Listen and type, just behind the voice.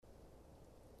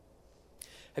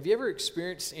Have you ever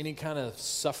experienced any kind of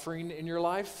suffering in your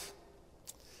life?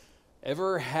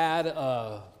 Ever had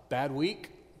a bad week?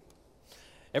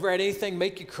 Ever had anything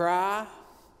make you cry?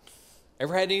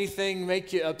 Ever had anything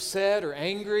make you upset or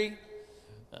angry?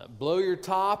 Blow your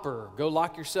top or go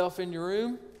lock yourself in your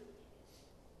room?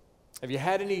 Have you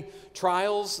had any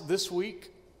trials this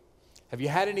week? Have you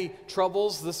had any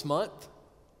troubles this month?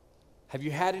 Have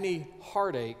you had any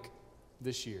heartache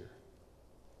this year?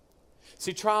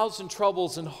 See, trials and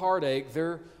troubles and heartache,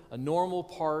 they're a normal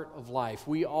part of life.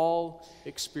 We all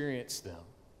experience them.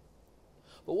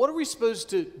 But what are we supposed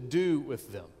to do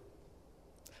with them?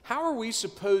 How are we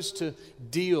supposed to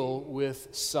deal with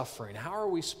suffering? How are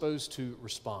we supposed to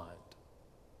respond?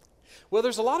 Well,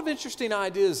 there's a lot of interesting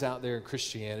ideas out there in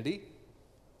Christianity,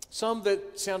 some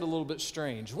that sound a little bit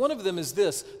strange. One of them is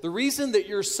this: the reason that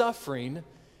you're suffering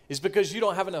is because you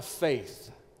don't have enough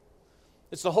faith.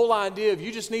 It's the whole idea of you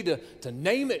just need to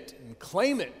name it and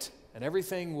claim it, and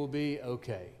everything will be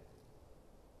okay.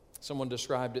 Someone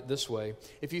described it this way: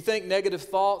 if you think negative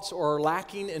thoughts or are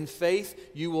lacking in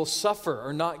faith, you will suffer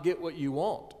or not get what you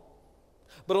want.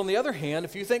 But on the other hand,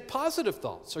 if you think positive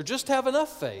thoughts or just have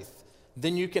enough faith,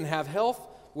 then you can have health,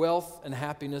 wealth, and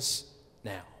happiness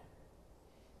now.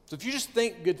 So if you just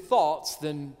think good thoughts,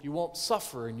 then you won't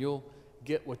suffer and you'll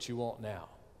get what you want now.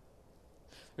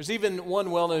 There's even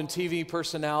one well-known TV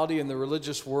personality in the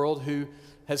religious world who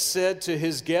has said to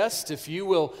his guest, if you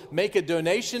will make a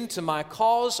donation to my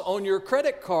cause on your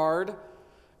credit card,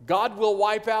 God will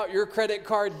wipe out your credit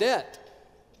card debt.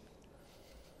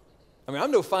 I mean,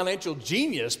 I'm no financial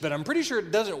genius, but I'm pretty sure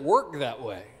it doesn't work that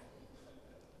way.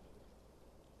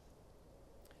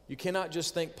 You cannot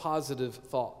just think positive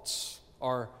thoughts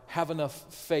or have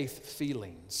enough faith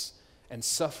feelings, and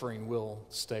suffering will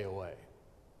stay away.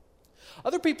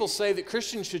 Other people say that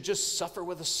Christians should just suffer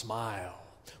with a smile.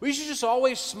 We should just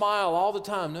always smile all the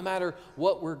time, no matter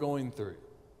what we're going through.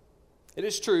 It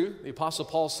is true, the Apostle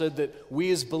Paul said that we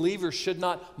as believers should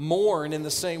not mourn in the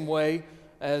same way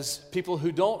as people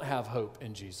who don't have hope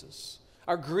in Jesus.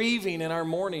 Our grieving and our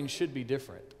mourning should be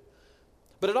different.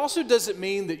 But it also doesn't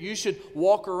mean that you should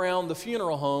walk around the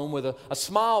funeral home with a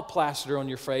smile plastered on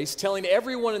your face, telling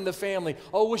everyone in the family,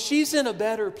 oh, well, she's in a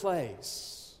better place.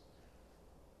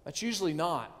 That's usually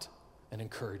not an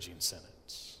encouraging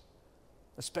sentence,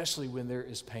 especially when there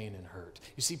is pain and hurt.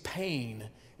 You see, pain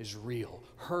is real.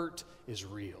 Hurt is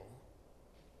real.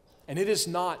 And it is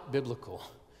not biblical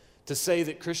to say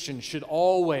that Christians should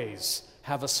always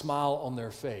have a smile on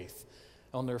their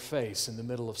face in the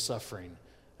middle of suffering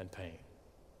and pain.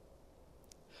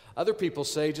 Other people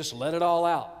say just let it all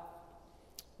out.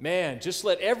 Man, just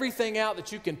let everything out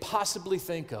that you can possibly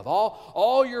think of.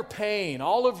 All your pain,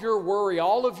 all of your worry,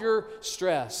 all of your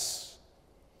stress.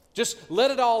 Just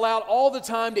let it all out all the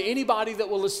time to anybody that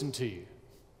will listen to you.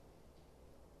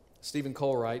 Stephen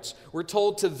Cole writes, we're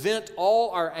told to vent all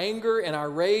our anger and our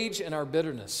rage and our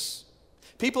bitterness.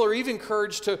 People are even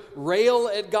encouraged to rail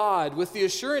at God with the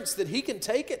assurance that He can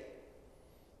take it.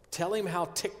 Tell Him how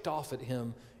ticked off at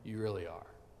Him you really are.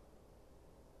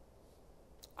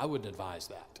 I wouldn't advise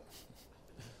that.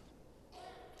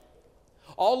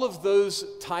 All of those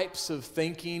types of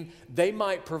thinking, they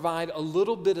might provide a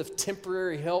little bit of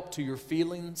temporary help to your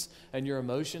feelings and your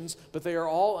emotions, but they are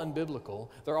all unbiblical.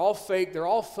 They're all fake, they're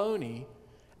all phony,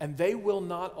 and they will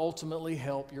not ultimately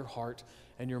help your heart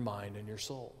and your mind and your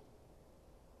soul.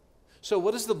 So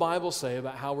what does the Bible say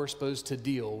about how we're supposed to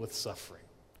deal with suffering?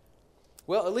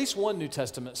 Well, at least one New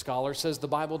Testament scholar says the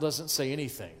Bible doesn't say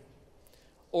anything,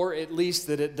 or at least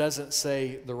that it doesn't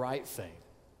say the right thing.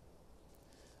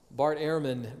 Bart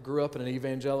Ehrman grew up in an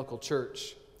evangelical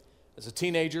church. As a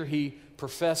teenager, he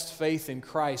professed faith in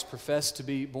Christ, professed to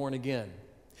be born again.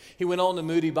 He went on to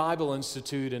Moody Bible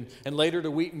Institute and later to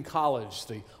Wheaton College,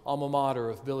 the alma mater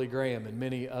of Billy Graham and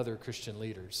many other Christian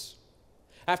leaders.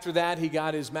 After that, he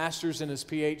got his master's and his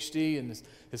PhD and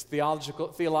his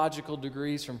theological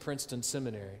degrees from Princeton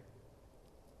Seminary.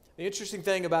 The interesting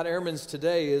thing about Ehrman's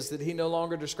today is that he no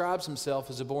longer describes himself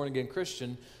as a born-again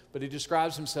Christian, but he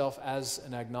describes himself as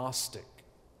an agnostic.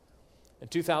 In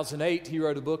 2008, he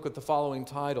wrote a book with the following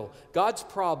title, God's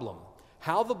Problem,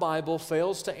 How the Bible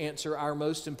Fails to Answer Our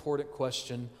Most Important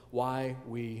Question, Why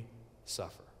We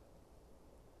Suffer.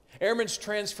 Ehrman's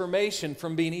transformation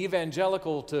from being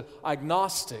evangelical to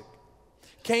agnostic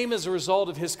came as a result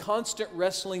of his constant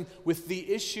wrestling with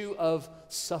the issue of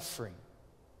suffering.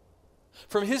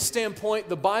 From his standpoint,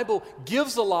 the Bible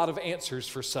gives a lot of answers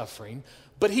for suffering,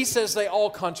 but he says they all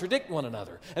contradict one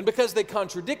another. And because they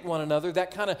contradict one another,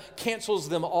 that kind of cancels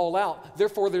them all out.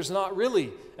 Therefore, there's not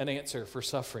really an answer for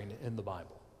suffering in the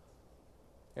Bible.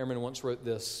 Ehrman once wrote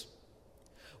this: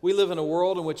 We live in a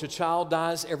world in which a child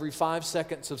dies every 5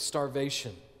 seconds of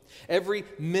starvation. Every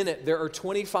minute, there are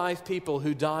 25 people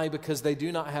who die because they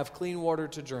do not have clean water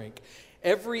to drink.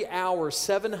 Every hour,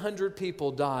 700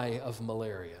 people die of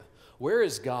malaria. Where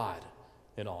is God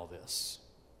in all this?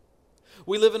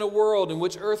 We live in a world in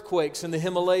which earthquakes in the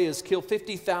Himalayas kill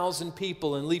 50,000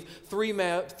 people and leave 3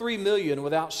 million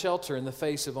without shelter in the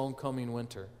face of oncoming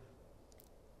winter.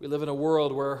 We live in a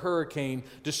world where a hurricane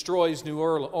destroys New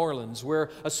Orleans, where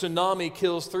a tsunami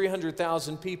kills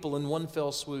 300,000 people in one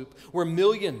fell swoop, where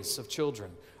millions of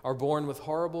children are born with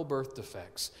horrible birth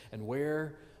defects. And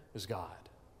where is God?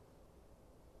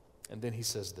 And then he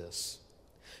says this: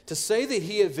 to say that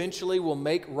he eventually will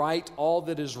make right all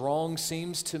that is wrong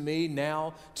seems to me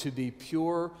now to be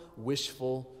pure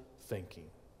wishful thinking.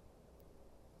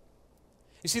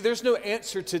 You see, there's no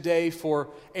answer today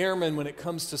for Ehrman when it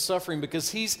comes to suffering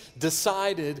because he's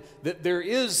decided that there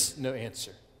is no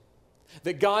answer,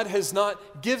 that God has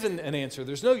not given an answer.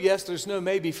 There's no yes, there's no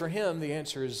maybe. For him, the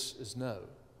answer is no.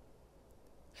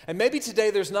 And maybe today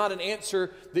there's not an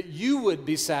answer that you would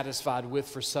be satisfied with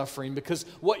for suffering, because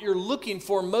what you're looking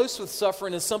for most with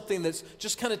suffering is something that's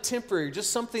just kind of temporary, just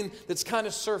something that's kind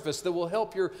of surface that will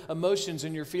help your emotions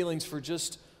and your feelings for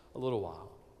just a little while.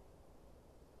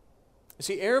 You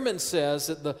see, Ehrman says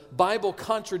that the Bible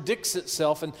contradicts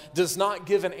itself and does not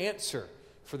give an answer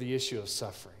for the issue of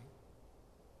suffering.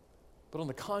 But on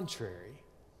the contrary,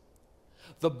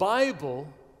 the Bible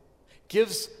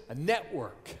gives a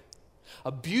network,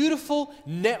 a beautiful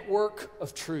network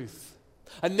of truth,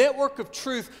 a network of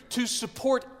truth to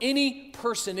support any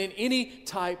person in any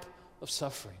type of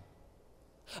suffering,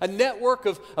 a network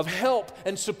of help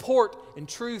and support in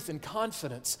truth and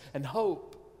confidence and hope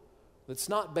that's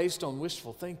not based on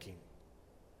wishful thinking,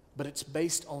 but it's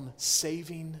based on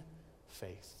saving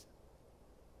faith.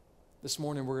 This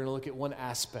morning we're going to look at one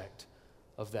aspect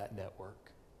of that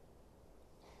network.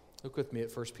 Look with me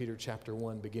at 1 Peter chapter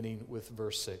 1, beginning with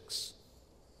verse 6.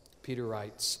 Peter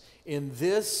writes, "In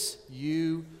this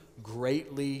you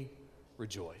greatly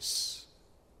rejoice."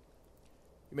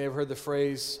 You may have heard the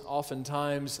phrase,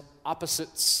 oftentimes,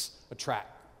 opposites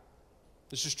attract.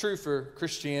 This is true for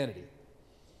Christianity.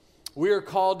 We are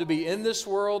called to be in this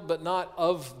world, but not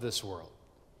of this world.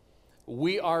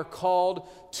 We are called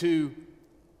to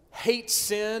hate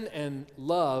sin and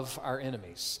love our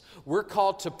enemies. We're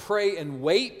called to pray and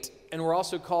wait, and we're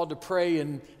also called to pray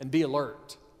and be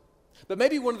alert. But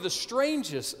maybe one of the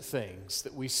strangest things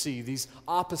that we see, these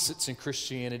opposites in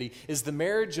Christianity, is the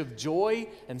marriage of joy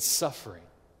and suffering.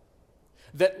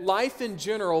 That life in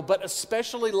general, but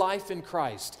especially life in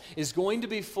Christ, is going to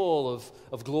be full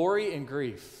of glory and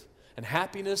grief, and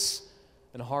happiness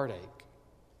and heartache,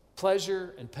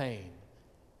 pleasure and pain,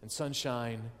 and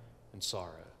sunshine and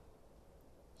sorrow.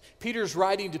 Peter's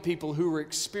writing to people who were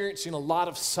experiencing a lot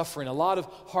of suffering, a lot of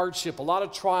hardship, a lot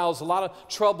of trials, a lot of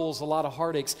troubles, a lot of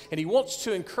heartaches, and he wants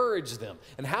to encourage them.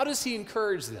 And how does he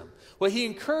encourage them? Well, he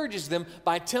encourages them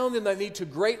by telling them they need to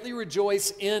greatly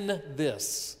rejoice in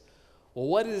this. Well,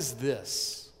 what is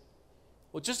this?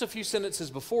 Well, just a few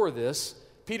sentences before this,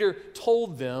 Peter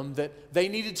told them that they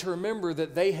needed to remember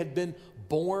that they had been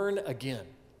born again,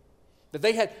 that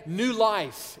they had new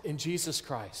life in Jesus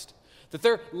Christ, that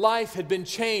their life had been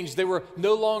changed. They were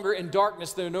no longer in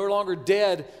darkness, they were no longer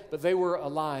dead, but they were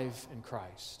alive in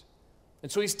Christ.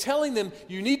 And so he's telling them,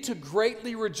 you need to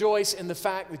greatly rejoice in the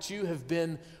fact that you have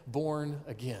been born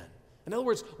again. In other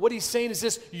words, what he's saying is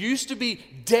this: you used to be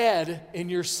dead in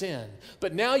your sin,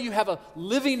 but now you have a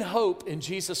living hope in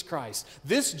Jesus Christ.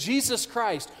 This Jesus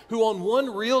Christ, who on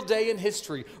one real day in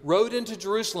history rode into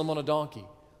Jerusalem on a donkey,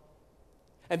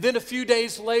 and then a few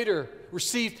days later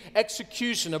received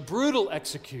execution, a brutal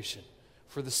execution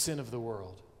for the sin of the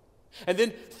world. And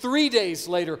then 3 days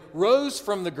later rose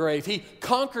from the grave. He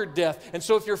conquered death. And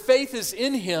so if your faith is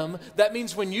in him, that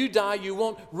means when you die, you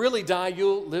won't really die,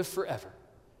 you'll live forever.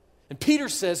 And Peter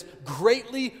says,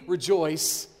 greatly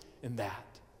rejoice in that.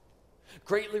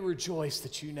 Greatly rejoice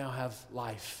that you now have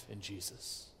life in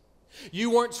Jesus. You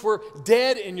once were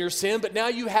dead in your sin, but now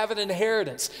you have an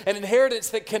inheritance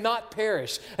that cannot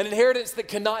perish, an inheritance that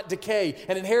cannot decay,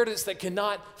 an inheritance that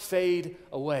cannot fade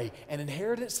away, an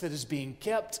inheritance that is being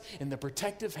kept in the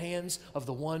protective hands of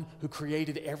the one who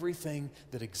created everything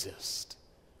that exists.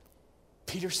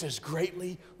 Peter says,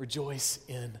 greatly rejoice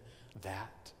in that.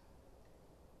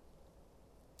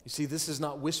 You see, this is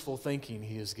not wishful thinking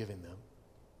he is giving them.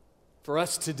 For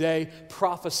us today,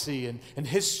 prophecy and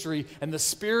history and the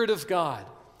Spirit of God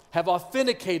have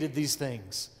authenticated these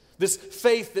things. This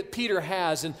faith that Peter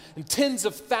has and tens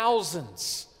of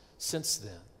thousands since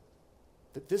then.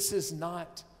 That this is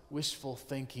not wishful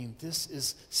thinking. This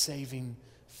is saving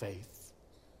faith.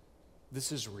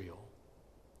 This is real.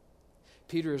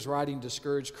 Peter is writing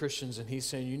discouraged Christians, and he's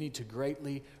saying you need to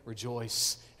greatly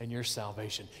rejoice in your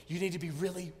salvation. You need to be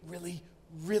really, really,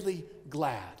 really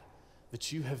glad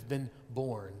that you have been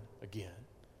born again.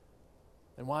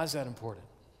 And why is that important?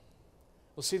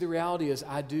 Well, see, the reality is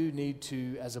I do need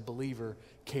to, as a believer,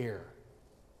 care.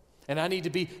 And I need to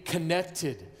be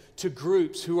connected to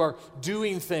groups who are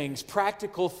doing things,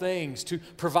 practical things, to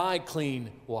provide clean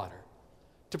water,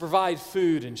 to provide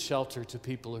food and shelter to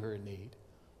people who are in need.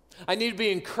 I need to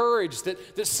be encouraged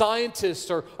that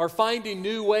scientists are finding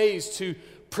new ways to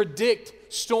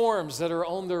predict storms that are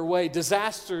on their way,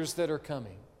 disasters that are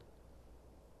coming.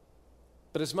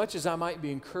 But as much as I might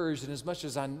be encouraged and as much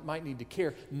as I might need to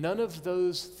care, none of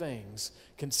those things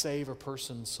can save a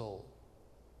person's soul.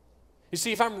 You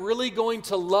see, if I'm really going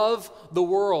to love the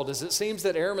world, as it seems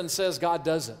that Ehrman says God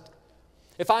doesn't,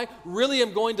 if I really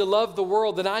am going to love the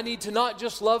world, then I need to not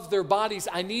just love their bodies,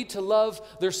 I need to love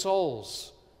their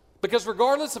souls. Because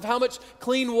regardless of how much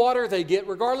clean water they get,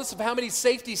 regardless of how many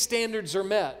safety standards are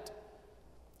met,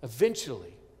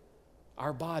 eventually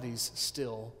our bodies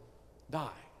still die.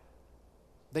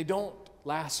 They don't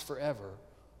last forever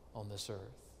on this earth.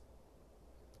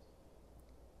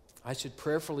 I should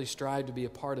prayerfully strive to be a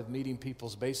part of meeting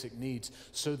people's basic needs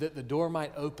so that the door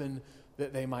might open,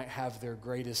 that they might have their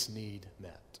greatest need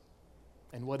met.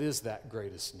 And what is that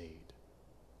greatest need?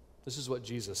 This is what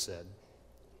Jesus said.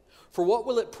 For what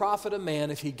will it profit a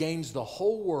man if he gains the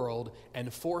whole world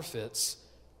and forfeits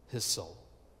his soul?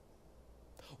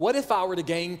 What if I were to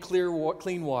gain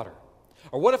clean water?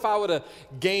 Or what if I were to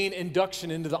gain induction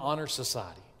into the honor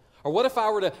society? Or what if I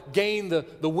were to gain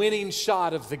the winning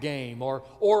shot of the game, or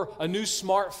a new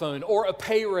smartphone, or a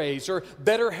pay raise, or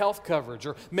better health coverage,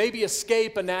 or maybe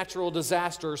escape a natural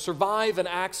disaster, or survive an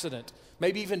accident,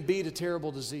 maybe even beat a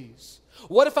terrible disease?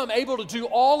 What if I'm able to do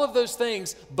all of those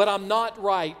things, but I'm not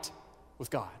right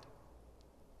with God?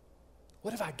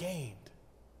 What have I gained?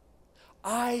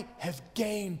 I have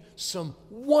gained some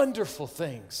wonderful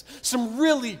things, some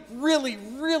really, really,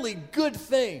 really good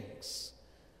things,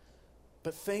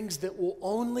 but things that will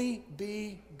only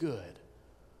be good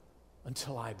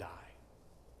until I die.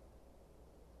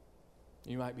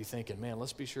 You might be thinking, man,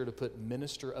 let's be sure to put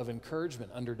Minister of Encouragement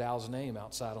under Dow's name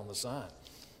outside on the sign.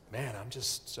 Man, I'm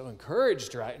just so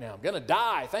encouraged right now. I'm going to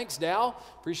die. Thanks, Dow.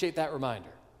 Appreciate that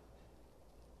reminder.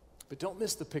 But don't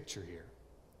miss the picture here.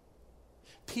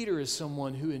 Peter is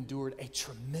someone who endured a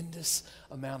tremendous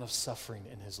amount of suffering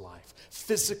in his life,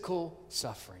 physical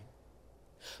suffering.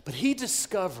 But he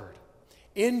discovered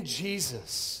in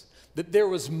Jesus that there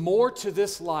was more to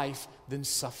this life than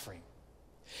suffering.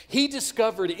 He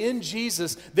discovered in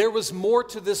Jesus there was more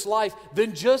to this life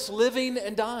than just living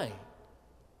and dying.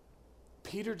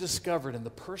 Peter discovered in the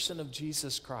person of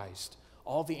Jesus Christ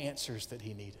all the answers that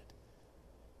he needed.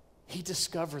 He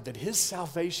discovered that his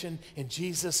salvation in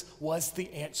Jesus was the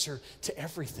answer to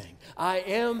everything. I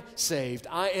am saved.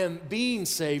 I am being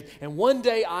saved. And one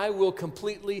day I will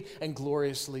completely and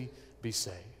gloriously be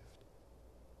saved.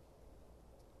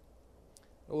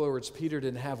 In other words, Peter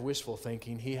didn't have wishful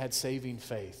thinking. He had saving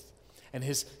faith. And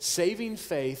his saving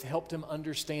faith helped him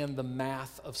understand the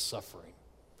math of suffering.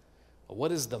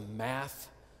 What is the math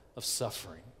of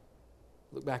suffering?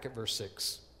 Look back at verse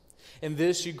 6. In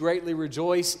this you greatly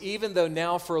rejoice, even though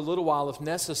now for a little while, if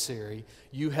necessary,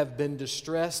 you have been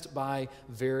distressed by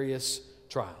various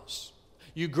trials.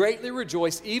 You greatly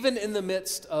rejoice even in the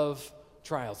midst of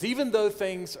trials, even though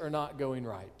things are not going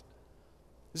right.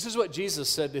 This is what Jesus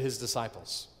said to his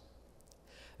disciples.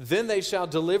 Then they shall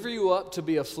deliver you up to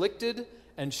be afflicted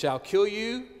and shall kill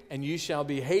you, and you shall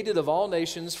be hated of all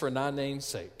nations for my name's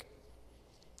sake.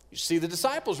 You see the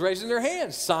disciples raising their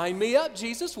hands. Sign me up,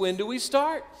 Jesus. When do we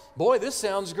start? Boy, this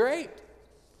sounds great.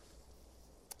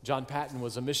 John Paton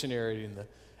was a missionary in the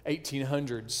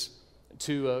 1800s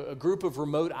to a group of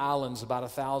remote islands about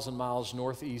 1,000 miles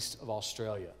northeast of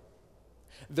Australia.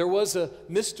 There was a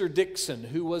Mr. Dixon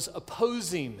who was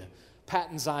opposing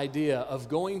Paton's idea of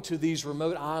going to these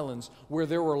remote islands where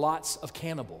there were lots of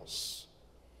cannibals.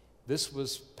 This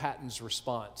was Paton's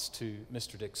response to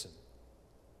Mr. Dixon.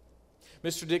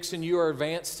 Mr. Dixon, you are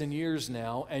advanced in years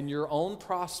now, and your own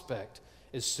prospect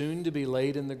is soon to be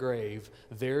laid in the grave,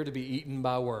 there to be eaten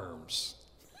by worms.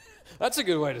 That's a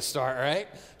good way to start, right?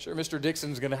 Sure, Mr.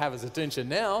 Dixon's going to have his attention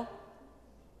now.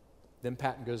 Then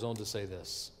Paton goes on to say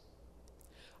this.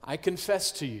 I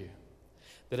confess to you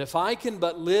that if I can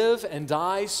but live and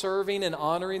die serving and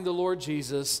honoring the Lord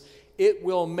Jesus, it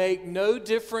will make no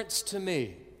difference to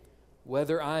me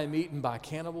whether I am eaten by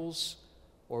cannibals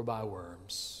or by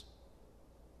worms.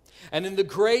 And in the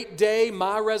great day,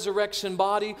 my resurrection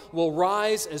body will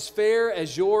rise as fair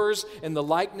as yours in the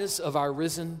likeness of our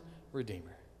risen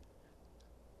Redeemer.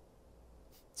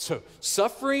 So,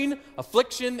 suffering,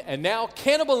 affliction, and now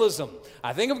cannibalism.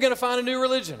 I think I'm going to find a new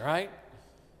religion, right?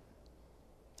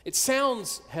 It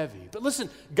sounds heavy, but listen,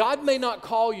 God may not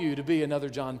call you to be another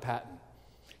John Patton.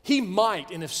 He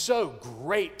might, and if so,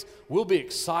 great. We'll be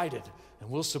excited, and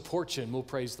we'll support you, and we'll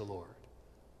praise the Lord.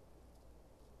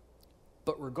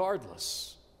 But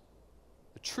regardless,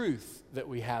 the truth that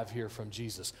we have here from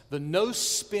Jesus, the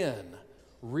no-spin,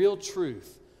 real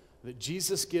truth that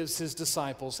Jesus gives his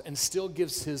disciples and still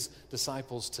gives his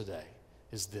disciples today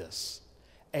is this: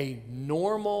 a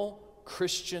normal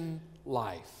Christian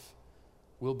life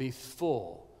will be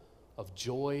full of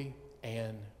joy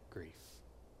and grief.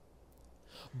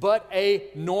 But a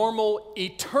normal,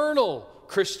 eternal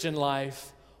Christian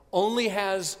life only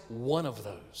has one of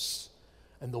those,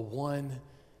 and the one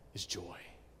is joy.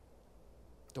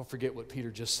 Don't forget what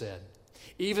Peter just said.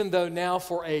 Even though now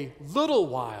for a little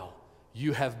while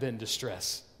you have been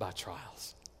distressed by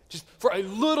trials. Just for a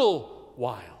little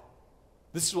while.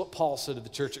 This is what Paul said to the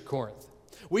church at Corinth.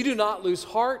 We do not lose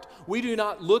heart. We do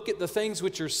not look at the things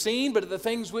which are seen, but at the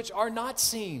things which are not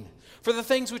seen. For the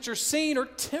things which are seen are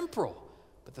temporal,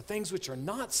 but the things which are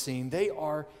not seen, they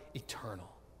are eternal.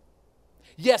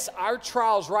 Yes, our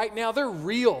trials right now, they're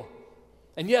real.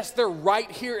 And yes, they're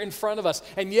right here in front of us.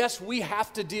 And yes, we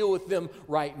have to deal with them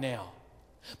right now.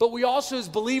 But we also as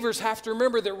believers have to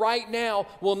remember that right now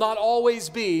will not always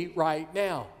be right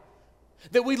now.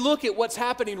 That we look at what's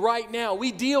happening right now.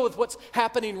 We deal with what's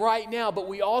happening right now, but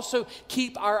we also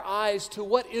keep our eyes to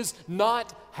what is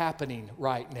not happening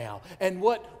right now and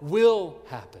what will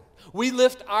happen. We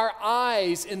lift our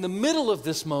eyes in the middle of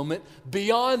this moment,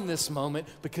 beyond this moment,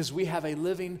 because we have a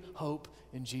living hope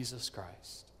in Jesus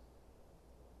Christ.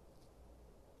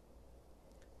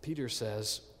 Peter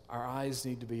says our eyes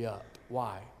need to be up.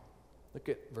 Why? Look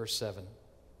at verse 7.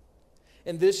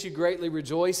 In this you greatly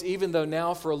rejoice, even though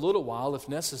now for a little while, if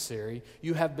necessary,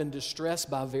 you have been distressed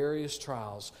by various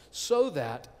trials, so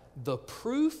that the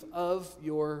proof of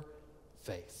your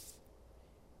faith.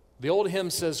 The old hymn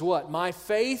says what? My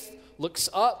faith looks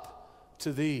up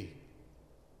to thee.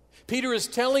 Peter is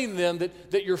telling them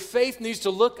that your faith needs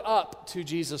to look up to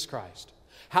Jesus Christ.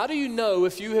 How do you know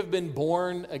if you have been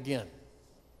born again?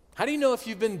 How do you know if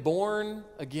you've been born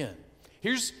again?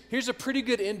 Here's a pretty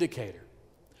good indicator.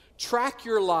 Track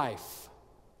your life.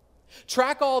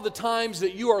 Track all the times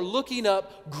that you are looking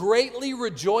up, greatly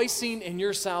rejoicing in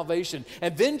your salvation.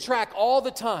 And then track all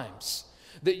the times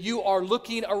that you are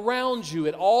looking around you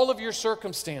at all of your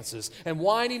circumstances and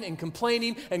whining and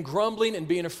complaining and grumbling and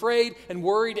being afraid and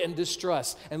worried and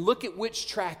distressed. And look at which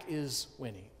track is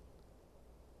winning.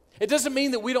 It doesn't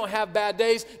mean that we don't have bad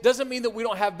days. It doesn't mean that we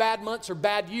don't have bad months or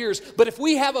bad years. But if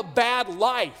we have a bad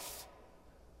life,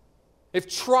 if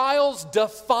trials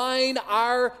define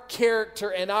our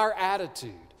character and our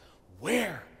attitude,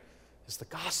 where is the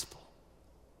gospel?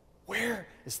 Where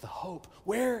is the hope?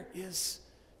 Where is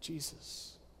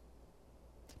Jesus?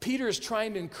 Peter is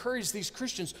trying to encourage these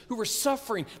Christians who were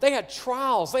suffering. They had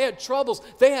trials, they had troubles,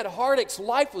 they had heartaches,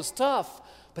 life was tough.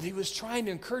 But he was trying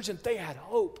to encourage them. They had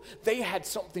hope. They had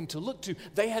something to look to.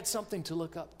 They had something to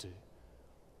look up to.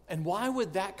 And why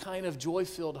would that kind of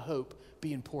joy-filled hope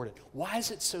be important? Why is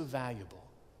it so valuable?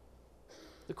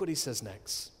 Look what he says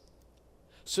next.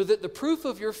 So that the proof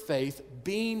of your faith,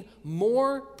 being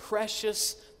more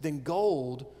precious than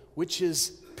gold, which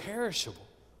is perishable.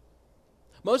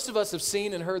 Most of us have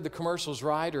seen and heard the commercials,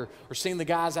 right? Or seen the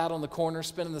guys out on the corner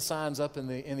spinning the signs up in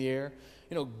the air.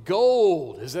 You know,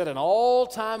 gold is at an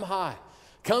all-time high.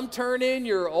 Come turn in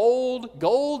your old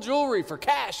gold jewelry for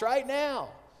cash right now.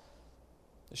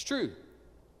 It's true.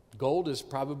 Gold is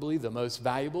probably the most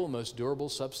valuable, most durable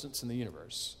substance in the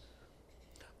universe.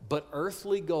 But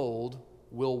earthly gold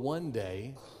will one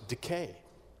day decay.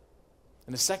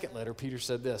 In the second letter, Peter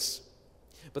said this,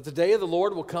 but the day of the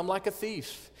Lord will come like a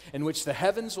thief, in which the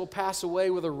heavens will pass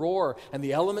away with a roar, and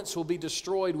the elements will be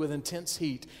destroyed with intense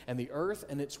heat, and the earth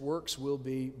and its works will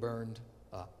be burned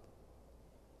up.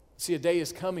 See, a day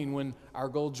is coming when our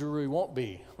gold jewelry won't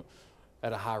be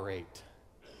at a high rate,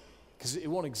 because it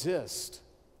won't exist.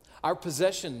 Our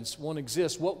possessions won't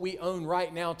exist. What we own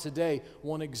right now today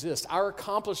won't exist. Our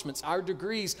accomplishments, our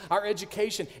degrees, our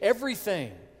education,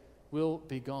 everything will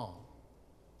be gone.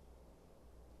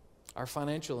 Our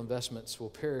financial investments will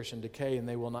perish and decay, and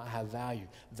they will not have value.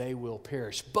 They will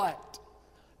perish. But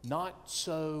not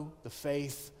so the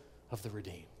faith of the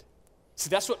redeemed. See,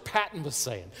 that's what Patton was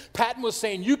saying. Patton was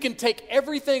saying, you can take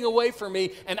everything away from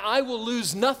me, and I will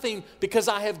lose nothing because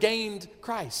I have gained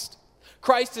Christ.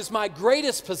 Christ is my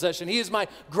greatest possession. He is my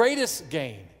greatest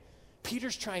gain.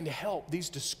 Peter's trying to help these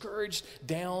discouraged,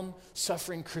 down,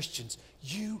 suffering Christians.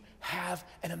 You have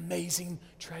an amazing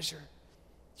treasure.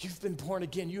 You've been born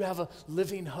again. You have a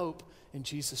living hope in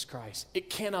Jesus Christ. It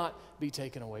cannot be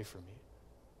taken away from you.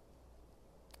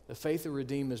 The faith of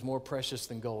redeemed is more precious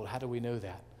than gold. How do we know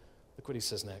that? Look what he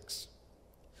says next.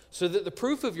 So that the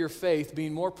proof of your faith,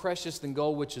 being more precious than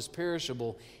gold which is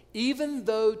perishable, even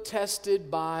though tested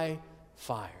by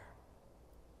fire.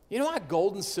 You know why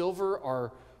gold and silver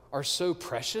are so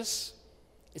precious?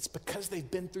 It's because they've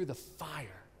been through the fire.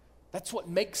 That's what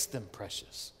makes them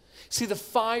precious. See, the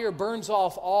fire burns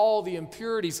off all the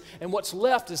impurities, and what's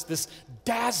left is this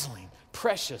dazzling,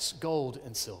 precious gold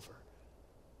and silver.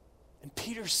 And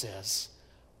Peter says,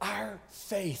 our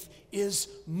faith is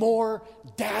more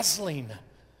dazzling.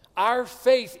 Our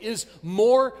faith is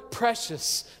more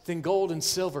precious than gold and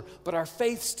silver, but our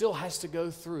faith still has to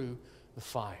go through the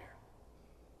fire.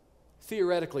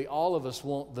 Theoretically, all of us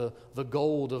want the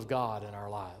gold of God in our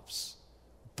lives,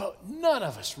 but none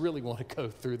of us really want to go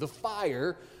through the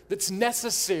fire that's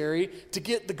necessary to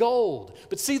get the gold.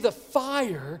 But see, the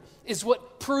fire is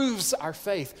what proves our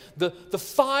faith. The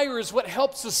fire is what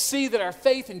helps us see that our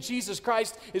faith in Jesus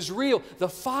Christ is real. The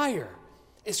fire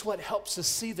is what helps us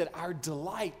see that our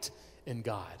delight in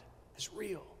God is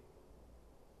real.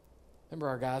 Remember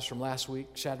our guys from last week,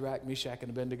 Shadrach, Meshach,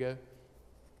 and Abednego?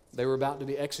 They were about to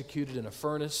be executed in a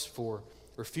furnace for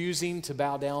refusing to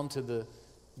bow down to the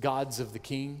gods of the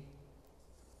king.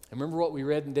 And remember what we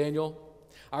read in Daniel?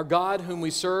 Our God whom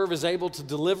we serve is able to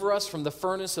deliver us from the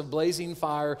furnace of blazing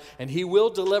fire, and he will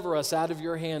deliver us out of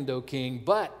your hand, O king.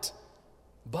 But,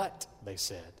 they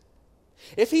said,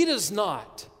 if he does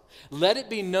not, let it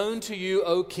be known to you,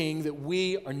 O king, that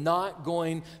we are not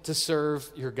going to serve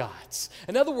your gods.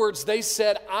 In other words, they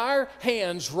said, our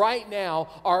hands right now,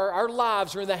 our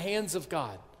lives are in the hands of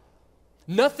God.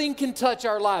 Nothing can touch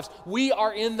our lives. We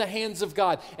are in the hands of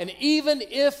God. And even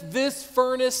if this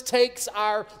furnace takes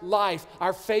our life,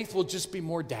 our faith will just be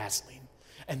more dazzling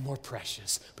and more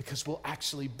precious because we'll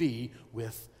actually be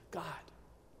with God.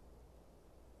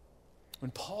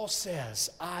 When Paul says,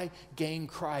 I gain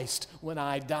Christ when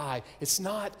I die, it's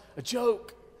not a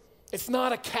joke. It's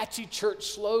not a catchy church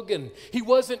slogan. He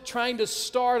wasn't trying to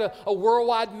start a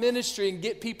worldwide ministry and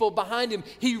get people behind him.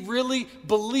 He really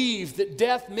believed that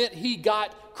death meant he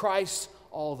got Christ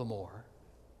all the more.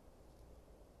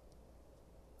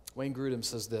 Wayne Grudem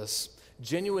says this,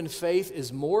 genuine faith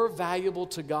is more valuable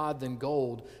to God than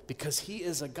gold because he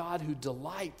is a God who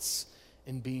delights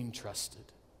in being trusted.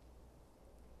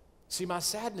 See, my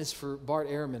sadness for Bart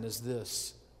Ehrman is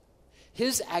this.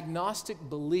 His agnostic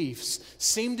beliefs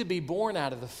seem to be born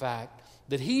out of the fact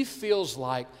that he feels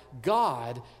like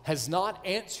God has not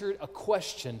answered a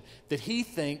question that he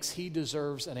thinks he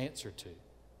deserves an answer to.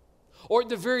 Or at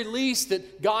the very least,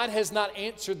 that God has not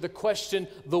answered the question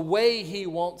the way he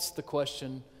wants the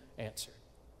question answered.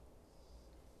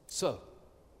 So,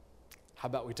 how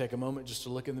about we take a moment just to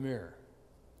look in the mirror?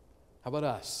 How about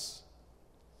us?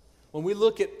 When we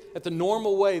look at the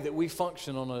normal way that we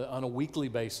function on a weekly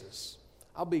basis,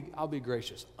 I'll be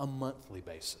gracious, a monthly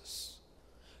basis.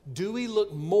 Do we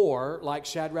look more like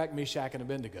Shadrach, Meshach, and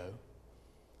Abednego?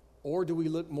 Or do we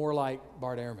look more like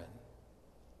Bart Ehrman?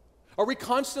 Are we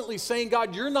constantly saying,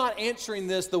 God, you're not answering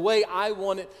this the way I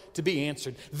want it to be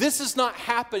answered. This is not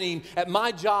happening at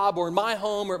my job or in my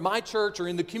home or at my church or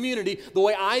in the community the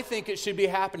way I think it should be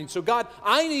happening. So God,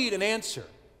 I need an answer.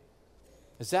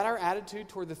 Is that our attitude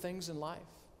toward the things in life?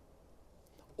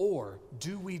 Or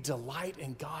do we delight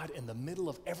in God in the middle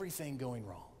of everything going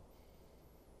wrong?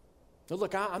 Now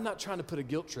look, I'm not trying to put a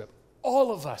guilt trip.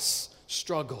 All of us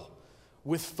struggle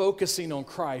with focusing on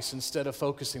Christ instead of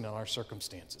focusing on our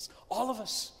circumstances. All of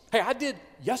us. Hey, I did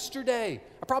yesterday.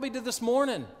 I probably did this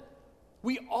morning.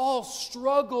 We all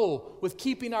struggle with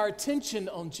keeping our attention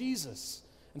on Jesus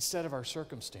instead of our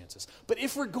circumstances. But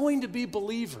if we're going to be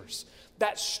believers,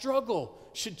 that struggle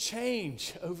should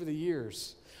change over the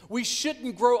years. We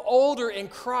shouldn't grow older in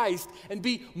Christ and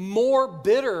be more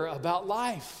bitter about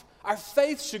life. Our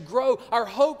faith should grow, our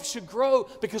hope should grow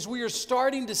because we are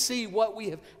starting to see what we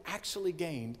have actually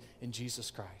gained in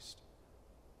Jesus Christ.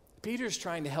 Peter's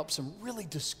trying to help some really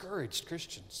discouraged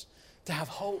Christians to have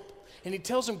hope. And he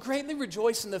tells them, greatly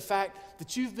rejoice in the fact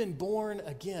that you've been born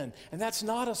again. And that's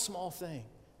not a small thing.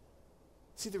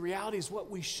 See, the reality is what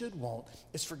we should want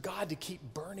is for God to keep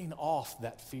burning off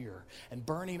that fear and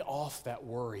burning off that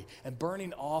worry and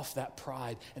burning off that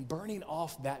pride and burning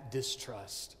off that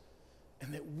distrust.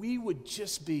 And that we would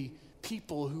just be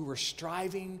people who were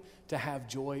striving to have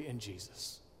joy in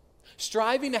Jesus.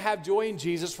 Striving to have joy in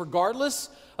Jesus regardless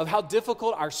of how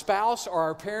difficult our spouse or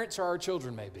our parents or our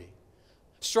children may be.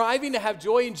 Striving to have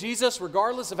joy in Jesus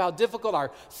regardless of how difficult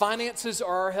our finances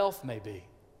or our health may be.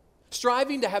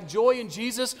 Striving to have joy in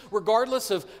Jesus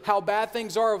regardless of how bad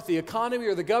things are with the economy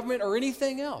or the government or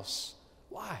anything else.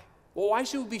 Why? Well, why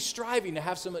should we be striving to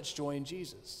have so much joy in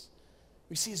Jesus?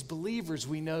 We see as believers,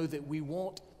 we know that we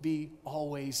won't be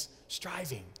always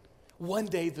striving. One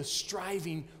day the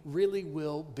striving really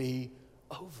will be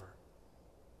over.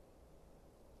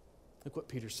 Look what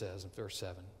Peter says in verse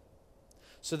 7.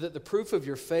 So that the proof of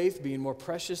your faith, being more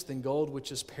precious than gold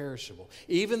which is perishable,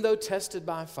 even though tested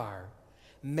by fire,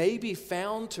 may be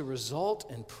found to result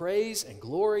in praise and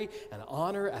glory and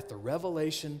honor at the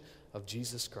revelation of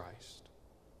Jesus Christ.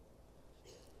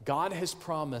 God has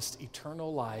promised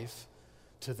eternal life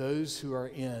to those who are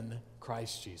in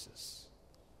Christ Jesus.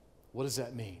 What does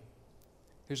that mean?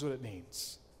 Here's what it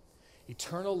means.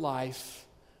 Eternal life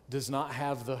does not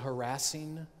have the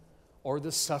harassing or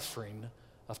the suffering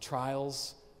of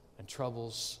trials and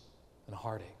troubles and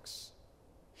heartaches.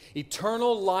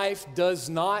 Eternal life does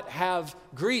not have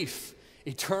grief.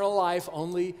 Eternal life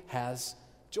only has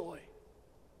joy.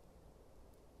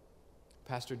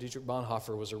 Pastor Dietrich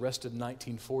Bonhoeffer was arrested in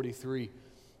 1943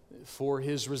 for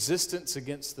his resistance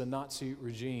against the Nazi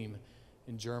regime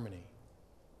in Germany.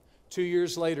 2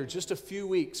 years later, just a few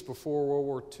weeks before World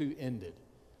War II ended,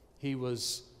 he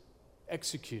was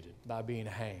executed by being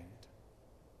hanged.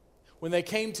 When they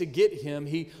came to get him,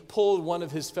 he pulled one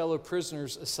of his fellow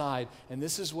prisoners aside, and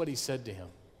this is what he said to him.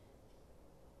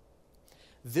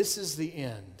 "This is the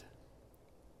end,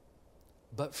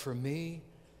 but for me,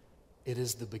 it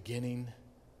is the beginning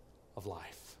of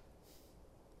life."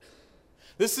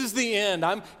 This is the end.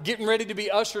 I'm getting ready to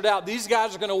be ushered out. These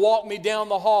guys are going to walk me down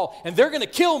the hall, and they're going to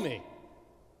kill me.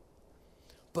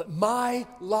 But my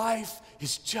life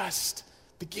is just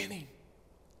beginning.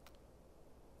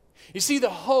 You see, the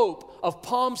hope of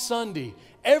Palm Sunday,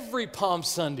 every Palm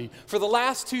Sunday, for the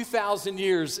last 2,000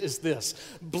 years is this.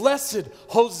 Blessed,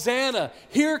 Hosanna,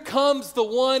 here comes the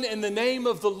one in the name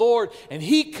of the Lord, and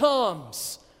he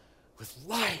comes with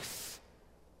life.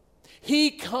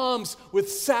 He comes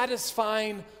with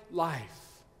satisfying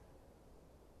life.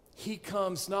 He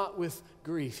comes not with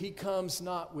grief. He comes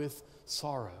not with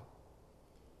sorrow,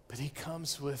 but he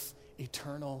comes with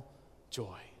eternal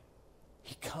joy.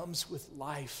 He comes with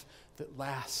life that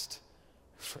lasts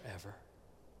forever.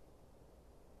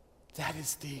 That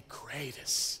is the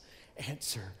greatest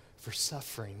answer for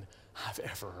suffering I've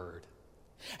ever heard.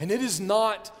 And it is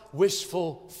not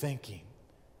wishful thinking,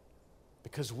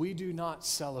 because we do not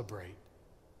celebrate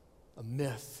a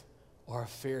myth or a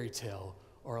fairy tale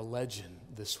or a legend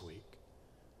this week.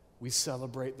 We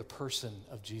celebrate the person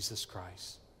of Jesus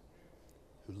Christ,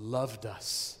 who loved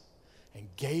us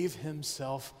and gave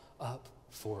himself up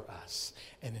for us.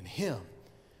 And in him,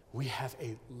 we have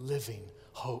a living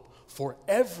hope for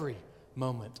every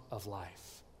moment of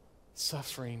life,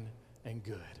 suffering and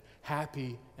good,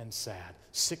 happy and sad,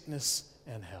 sickness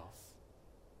and health.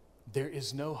 There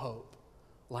is no hope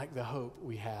like the hope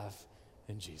we have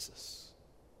in Jesus.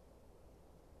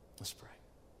 Let's pray.